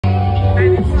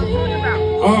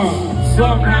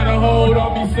Some had a hold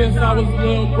on me since I was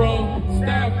little, bro.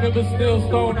 Staff never still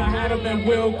stone, I had them at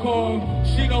will call.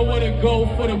 She know where to go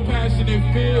for the passionate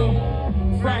feel.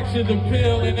 Fractured the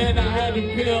pill and then I had to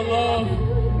peel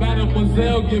off.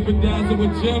 Mademoiselle giving dazzle with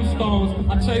gemstones.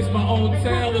 I chase my own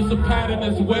tail, it's a pattern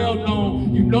that's well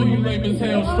known. You know you lame as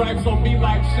hell, stripes on me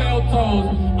like shell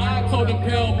toes. I told the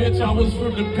pale bitch I was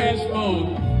from the Depeche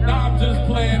Mode. Now I'm just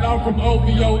playing, I'm from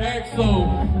OVO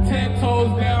XO. 10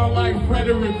 toes down like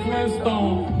Frederick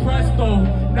Flintstone. Presto,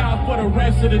 now for the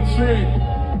rest of the trick.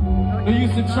 They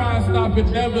used to try and stop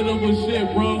inevitable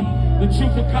shit, bro. The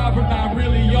truth of copper not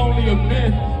really only a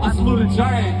myth. I slew the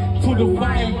giant to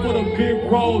defiant for the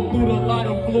big road. Threw a lot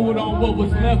of fluid on what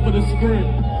was left of the script.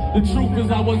 The truth is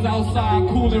I was outside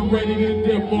cool and ready to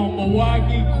dip on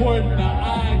Milwaukee court. The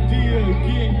idea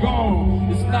getting gone.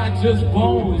 It's not just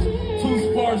bones.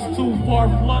 Too sparse, too far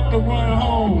flung to run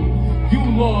home. You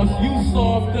lost, you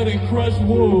softer than crushed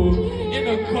wood. In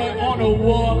a cut on the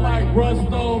wall like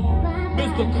Rusto.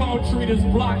 Mr. Country this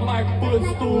block like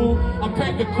footstool. I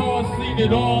paint the car, seen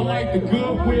it all like the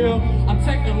Goodwill. I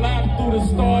take a lap through the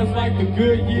stars like the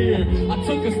Goodyear. I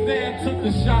took a stand, took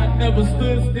the shot, never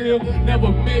stood still. Never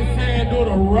mishandled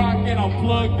a rock and I'm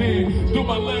plugged in. Do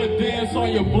my little dance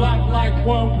on your block like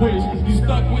One Wish. You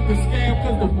stuck with the scam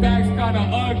cause the back's kinda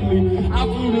ugly. I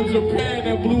flew to Japan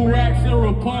and blue racks and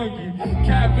Rapungi.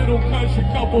 Capital country,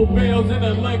 couple bills and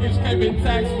the luggage came in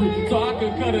tax free. So I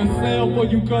could cut a sale for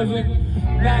you cousin.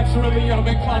 Naturally, I'm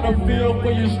inclined to feel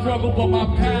for your struggle, but my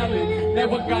palate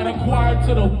never got acquired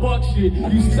to the buck shit.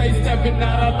 You say stepping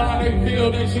out a lot, they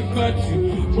feel they should cut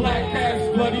you. Black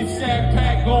hats, bloody sack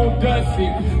pack, gon' dust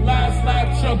it. Last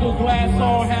lap, chuckle glass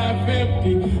on half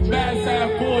empty. Mass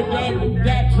half pulled up,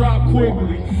 that dropped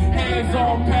quickly. Hands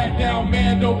on, pat down,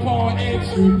 Mando upon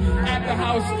entry. At the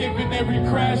house, skipping every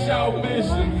crash out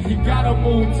mission. You gotta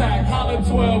move tack, holler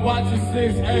 12, watch it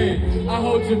 6, I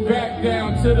hold you back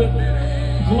down to the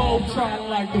globe trotting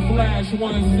like the Flash,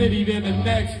 one city then the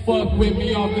next. Fuck with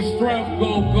me off the strength,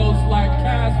 go ghost like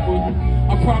Casper.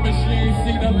 I promise you ain't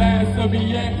seen the last of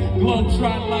me yet. Globe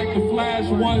trotting like the Flash,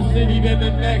 one city then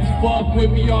the next. Fuck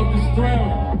with me off the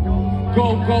strength,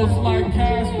 go ghost like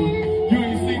Casper. You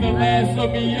ain't seen the last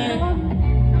of me yet.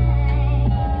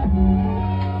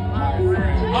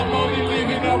 I'm only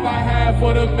living up my half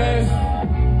for the best.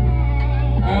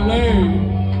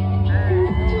 LA.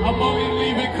 I'm only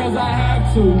leaving cause I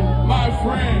have to, my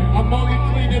friend. I'm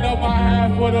only cleaning up my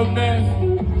half for the mess.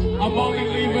 I'm only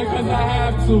leaving cause I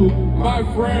have to, my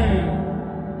friend.